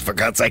hospital, for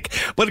God's sake.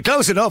 But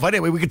close enough,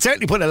 anyway. We could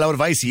certainly put a load of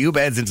ICU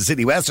beds into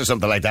City West or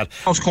something like that.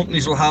 Most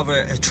companies will have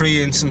a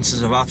 3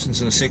 instances of absence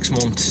in a 6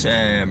 month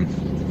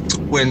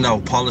window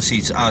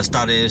policies, as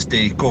that is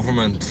the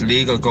government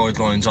legal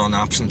guidelines on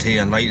absentee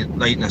and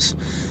lateness.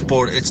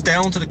 But it's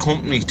down to the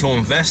company to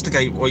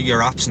investigate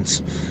your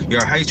absence.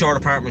 Your HR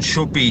department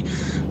should be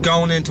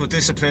going into a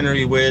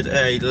disciplinary with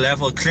a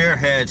level, clear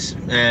head,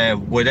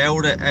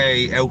 without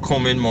a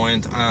outcome in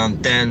mind,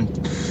 and then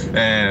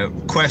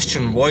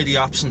question why the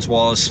absence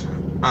was,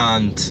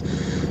 and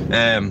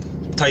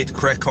take the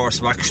correct course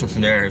of action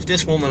from there. If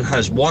this woman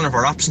has one of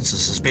her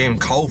absences as being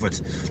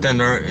COVID, then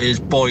there is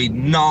by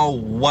no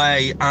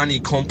way any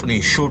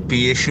company should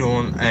be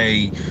issuing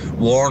a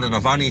warning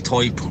of any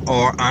type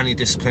or any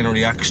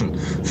disciplinary action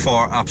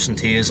for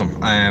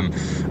absenteeism. And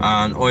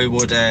I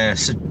would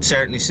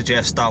certainly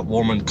suggest that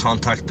woman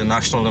contact the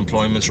National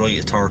Employment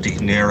Rights Authority,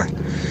 NERA,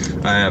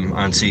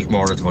 and seek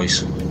more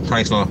advice.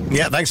 Thanks, Noel.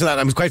 Yeah, thanks for that.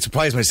 I was quite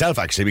surprised myself,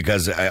 actually,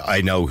 because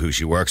I know who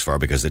she works for,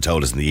 because they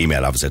told us in the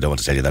email. Obviously, I don't want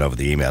to tell you that over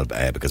the email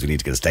because we need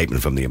to get a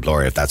statement from the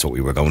employer if that's what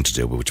we were going to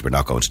do, which we're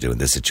not going to do in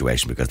this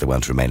situation because they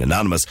want to remain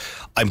anonymous.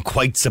 I'm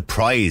quite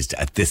surprised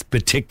at this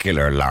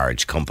particular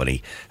large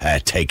company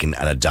taking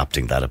and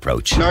adopting that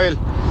approach. Niall,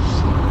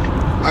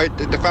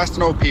 the faster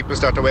now people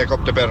start to wake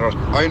up, the better.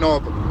 I know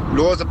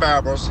loads of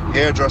barbers,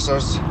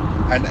 hairdressers,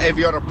 and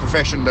every other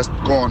profession that's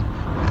going.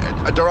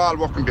 They're all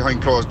working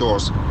behind closed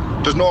doors.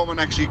 There's no one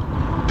actually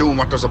doing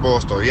what they're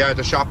supposed to. Yeah,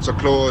 the shops are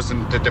closed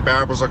and the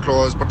barbers are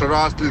closed, but they're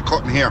all still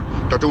cutting here.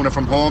 They're doing it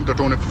from home, they're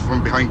doing it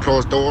from behind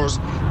closed doors.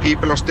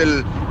 People are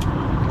still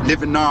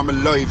living normal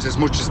lives as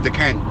much as they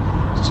can.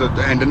 So,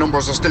 and the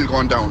numbers are still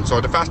going down. So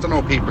the faster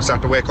now people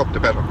start to wake up, the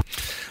better.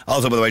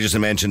 Also, by the way, just to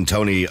mention,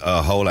 Tony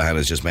Holohan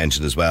has just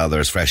mentioned as well,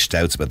 there's fresh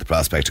doubts about the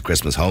prospect of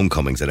Christmas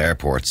homecomings at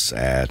airports.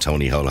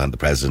 Tony Holohan, the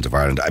President of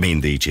Ireland,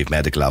 the Chief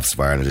Medical Officer of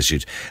Ireland,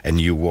 issued a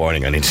new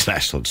warning on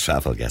international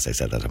travel. Yes, I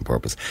said that on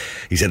purpose.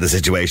 He said the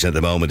situation at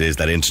the moment is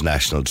that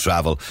international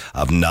travel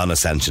of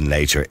non-essential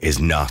nature is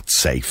not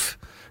safe.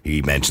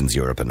 He mentions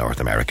Europe and North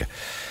America.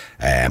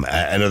 In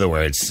other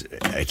words,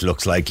 it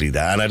looks likely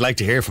that, and I'd like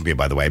to hear from you,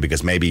 by the way,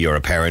 because maybe you're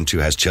a parent who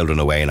has children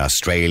away in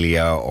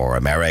Australia or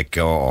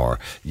America or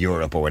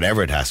Europe or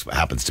whatever it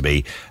happens to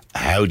be.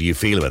 How do you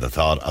feel about the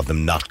thought of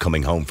them not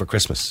coming home for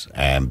Christmas?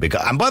 And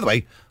by the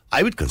way,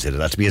 I would consider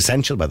that to be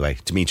essential, by the way,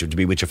 to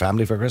be with your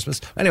family for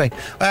Christmas. Anyway,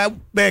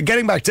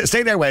 getting back to,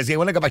 stay there, Wesley. I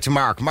want to go back to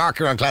Mark. Mark,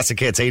 you're on Classic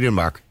Hits. How you doing,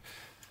 Mark?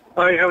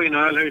 Hi, how are you,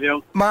 Niall? How are you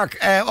doing?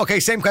 Mark, okay,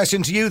 same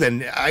question to you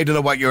then. I don't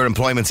know what your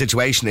employment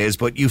situation is,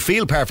 but you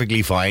feel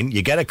perfectly fine.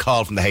 You get a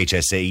call from the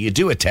HSE, you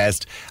do a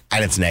test,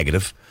 and it's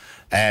negative.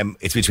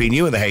 It's between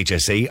you and the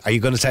HSE. Are you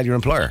going to tell your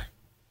employer?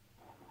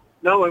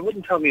 No, I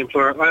wouldn't tell my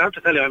employer. I have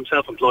to tell you, I'm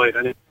self-employed,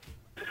 and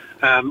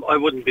I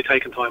wouldn't be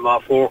taking time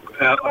off work.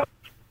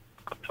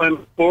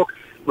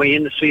 My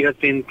industry has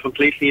been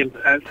completely,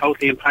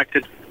 totally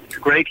impacted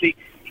greatly,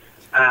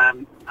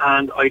 and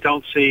I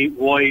don't see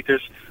why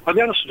there's. I'll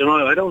be honest with you,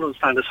 I don't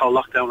understand this whole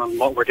lockdown and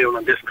what we're doing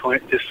on this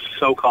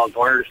so-called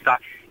virus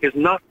that is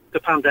not the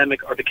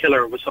pandemic or the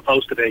killer it was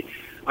supposed to be.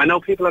 I know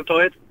people have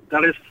died,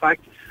 that is a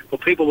fact, but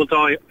people will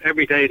die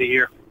every day of the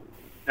year.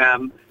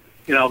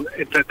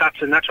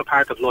 That's a natural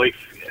part of life.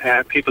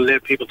 People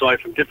live, people die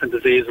from different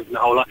diseases and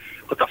all that.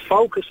 But the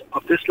focus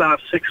of this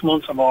last 6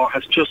 months or more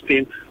has just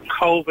been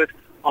COVID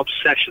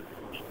obsession.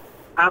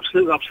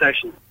 Absolute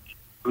obsession.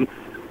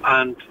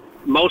 And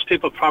most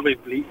people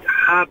probably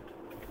had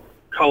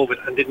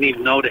COVID and didn't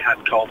even know they had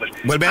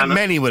COVID. Well,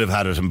 many would have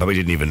had it and probably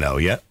didn't even know,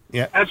 yeah?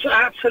 Yeah.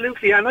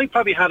 Absolutely, and I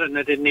probably had it and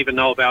I didn't even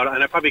know about it,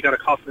 and I probably got a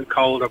cough and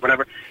cold or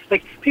whatever.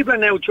 Like, people are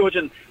now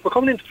judging. We're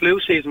coming into flu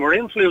season. We're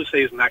in flu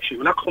season, actually.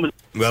 We're not coming.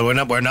 Well,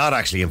 we're not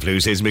actually in flu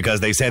season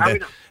because they said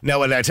that. No,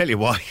 well, I'll tell you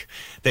why.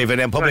 They've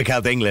been Public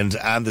Health England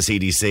and the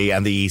CDC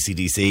and the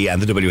ECDC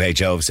and the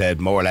WHO have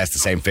said more or less the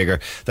same figure,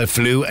 that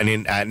flu and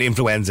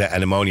influenza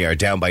and pneumonia are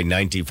down by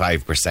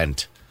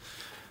 95%.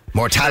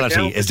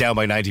 Mortality is down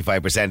by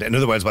 95%. In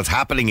other words, what's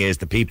happening is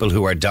the people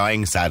who are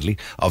dying, sadly,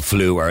 of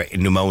flu or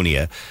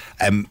pneumonia,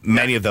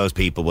 many of those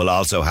people will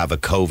also have a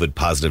COVID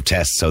positive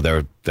test, so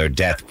their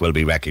death will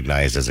be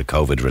recognised as a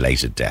COVID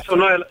related death. So,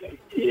 Niall,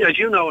 as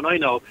you know and I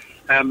know,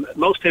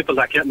 most people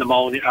that get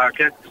pneumonia or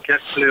get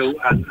flu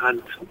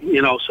and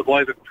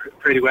survive it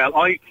pretty well.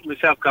 I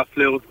myself got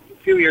flu a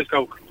few years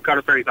ago, got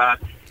it very bad.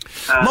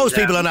 And, most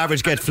people on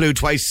average get flu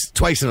twice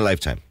in a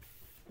lifetime.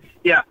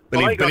 Yeah.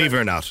 Believe it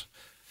or not.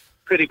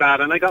 Pretty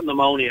bad, and I got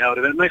pneumonia out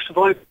of it, and I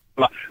survived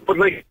a lot. But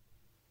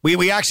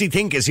we actually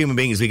think as human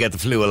beings we get the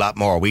flu a lot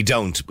more. We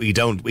don't. We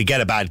get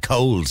a bad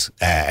cold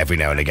every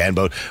now and again,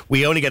 but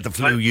we only get the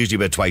flu usually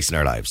about twice in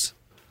our lives.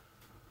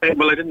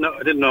 Well, I didn't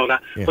know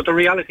that. Yeah. But the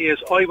reality is,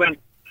 I went.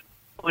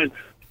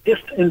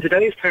 Just in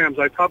today's terms,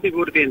 I probably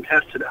would have been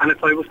tested, and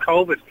if I was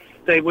COVID,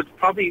 they would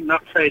probably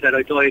not say that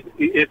I died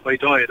if I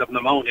died of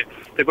pneumonia.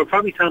 They would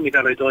probably tell me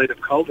that I died of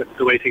COVID.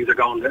 The way things are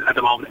going at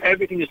the moment,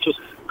 everything is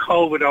just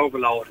COVID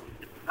overload.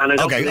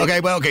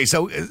 Okay.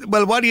 So,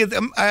 what do you...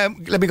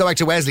 let me go back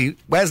to Wesley.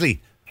 Wesley.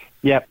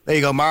 Yeah. There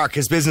you go, Mark.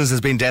 His business has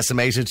been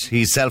decimated.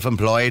 He's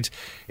self-employed.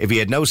 If he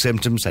had no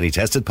symptoms and he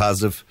tested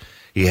positive,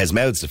 he has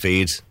mouths to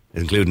feed,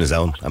 including his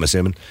own, I'm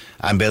assuming,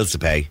 and bills to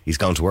pay. He's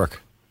going to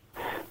work.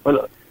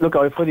 Well, look,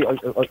 I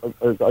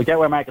get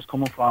where Mark is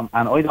coming from,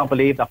 and I don't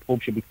believe that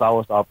pubs should be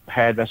closed or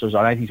hairdressers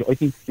or anything. I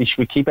think we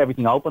should keep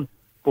everything open,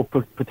 but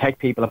protect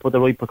people and put the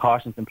right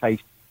precautions in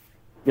place.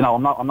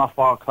 I'm not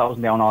for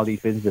closing down all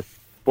these businesses.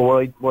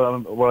 But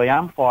what I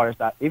am for is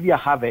that if you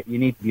have it, you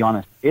need to be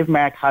honest. If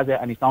Mark has it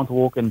and he's down to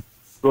walk in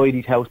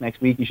Bridie's house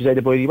next week, you should say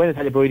to Bridie, when I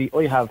tell you, Bridie,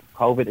 I have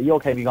COVID, are you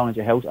okay if you go into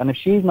your house? And if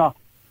she's not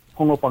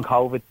hung up on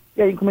COVID,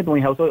 yeah, you can come into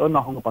my house, I'm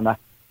not hung up on that.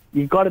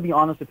 You've got to be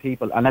honest with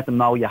people and let them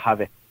know you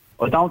have it.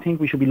 I don't think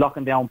we should be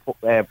locking down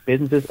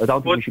businesses. I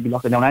don't think we should be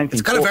locking down anything.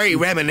 It's kind of very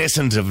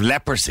reminiscent of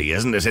leprosy,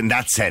 isn't it, in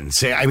that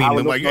sense? I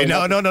mean,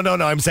 no,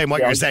 I'm saying what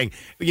you're saying.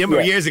 You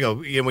remember years ago,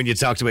 when you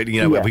talked about,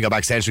 if we go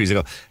back centuries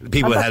ago,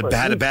 people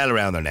had a bell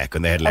around their neck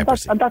when they had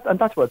leprosy. And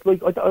that's what,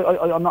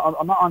 I'm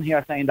not on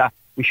here saying that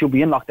we should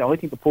be in lockdown. I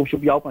think the pub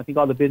should be open. I think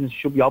all the businesses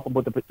should be open,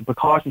 but the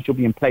precautions should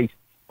be in place.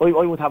 I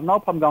would have no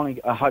problem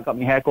going and got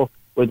my haircut.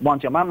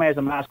 Once your man wears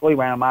a mask, I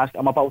wear a mask.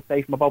 I'm about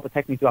safe, I'm about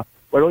protecting myself.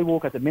 Where I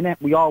work at the minute,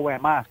 we all wear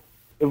masks.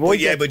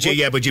 But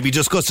you'd be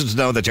disgusted to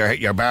know that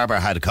your barber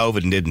had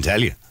COVID and didn't tell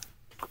you.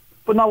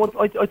 But no,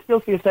 I'd still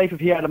feel safe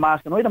if he had a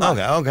mask and I had a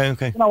mask.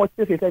 Okay. No, I'd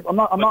still feel safe. I'm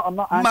not.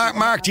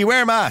 Mark, do you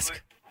wear a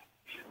mask?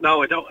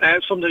 No, I don't.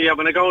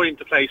 When I go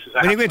into places,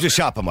 when you go into a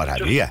shop and what have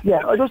you,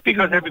 yeah. Just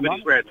because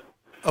everybody's wearing it.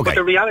 Okay. But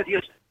the reality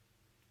is,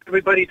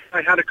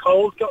 I had a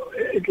cold.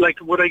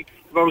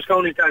 If I was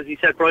going into, as he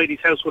said, Bridie's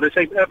house, would I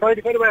say,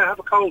 Bridie, by the way, I have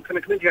a cold, can I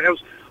come into your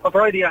house? Or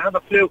Bridie, I have a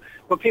flu.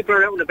 When people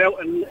are out and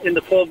about in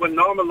the pub, when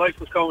normal life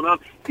was going on,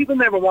 people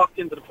never walked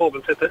into the pub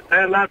and said,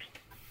 lads,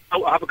 I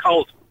have a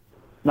cold.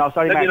 No,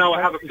 sorry, Let me know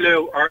I have a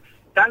flu. Or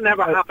that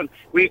never happened.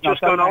 We've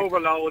just gone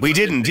overload. We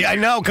didn't. I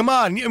know, come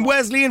on.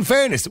 Wesley, in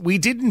fairness, we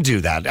didn't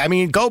do that. I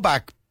mean, go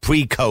back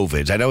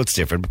pre-COVID. I know it's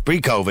different, but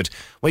pre-COVID,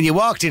 when you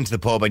walked into the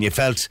pub and you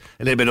felt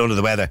a little bit under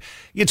the weather,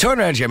 you turn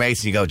around to your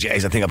mates and you go,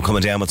 "Jeez, I think I'm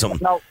coming down with something."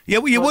 No,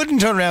 you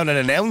wouldn't turn around and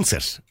announce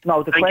it.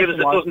 No, and give us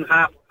a dozen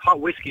hot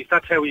whiskies.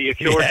 That's how you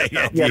cure it.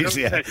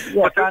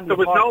 But there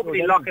was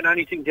nobody locking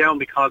anything down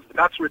because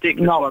that's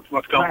ridiculous.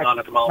 What's going on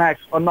at the moment?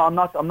 I'm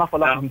not for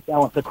locking things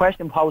down. The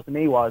question posed to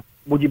me was,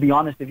 would you be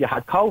honest if you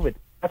had COVID?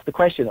 That's the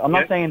question. I'm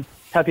not saying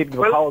tell people to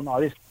go cold and all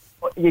this.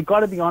 You've got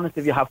to be honest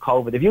if you have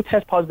COVID. If you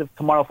test positive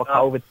tomorrow for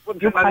COVID,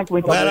 you can't go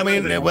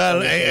into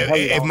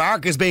if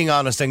Mark is being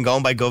honest and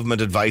going by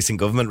government advice and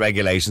government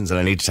regulations, and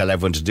I need to tell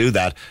everyone to do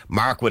that,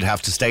 Mark would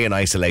have to stay in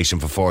isolation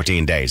for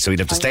 14 days. So he'd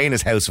have to stay in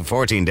his house for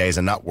 14 days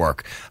and not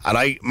work.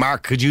 And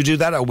Mark, could you do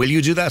that or will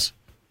you do that?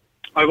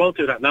 I won't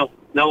do that, no.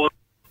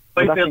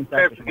 I feel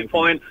perfectly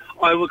fine.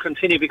 I will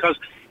continue because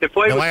if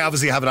I... Now, I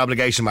obviously have an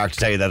obligation, Mark, to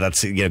tell you that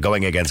that's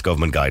going against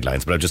government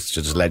guidelines, but I'm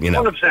just letting you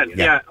know. 100%,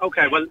 yeah.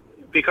 Okay, well,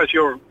 because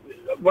you're...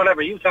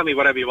 Whatever, you tell me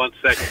whatever you want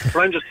to say.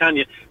 But I'm just telling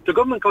you, the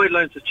government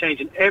guidelines is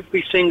changing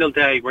every single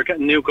day. We're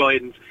getting new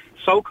guidance,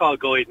 so-called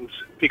guidance,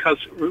 because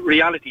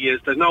reality is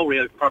there's no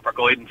real proper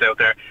guidance out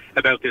there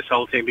about this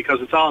whole thing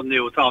because it's all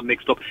new, it's all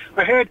mixed up.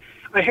 I heard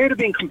it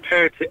being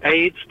compared to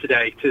AIDS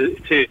today,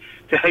 to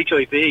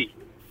HIV.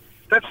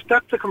 That's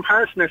the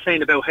comparison they're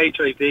saying about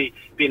HIV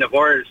being a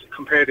virus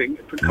compared.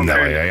 No,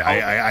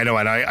 I know,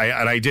 and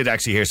I did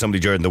actually hear somebody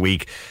during the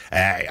week,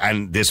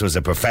 and this was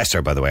a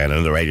professor, by the way, on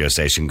another radio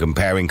station,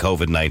 comparing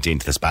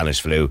COVID-19 to the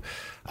Spanish flu,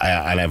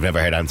 and I've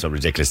never heard anything so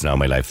ridiculous in all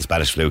my life. The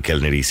Spanish flu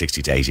killed nearly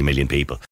 60 to 80 million people.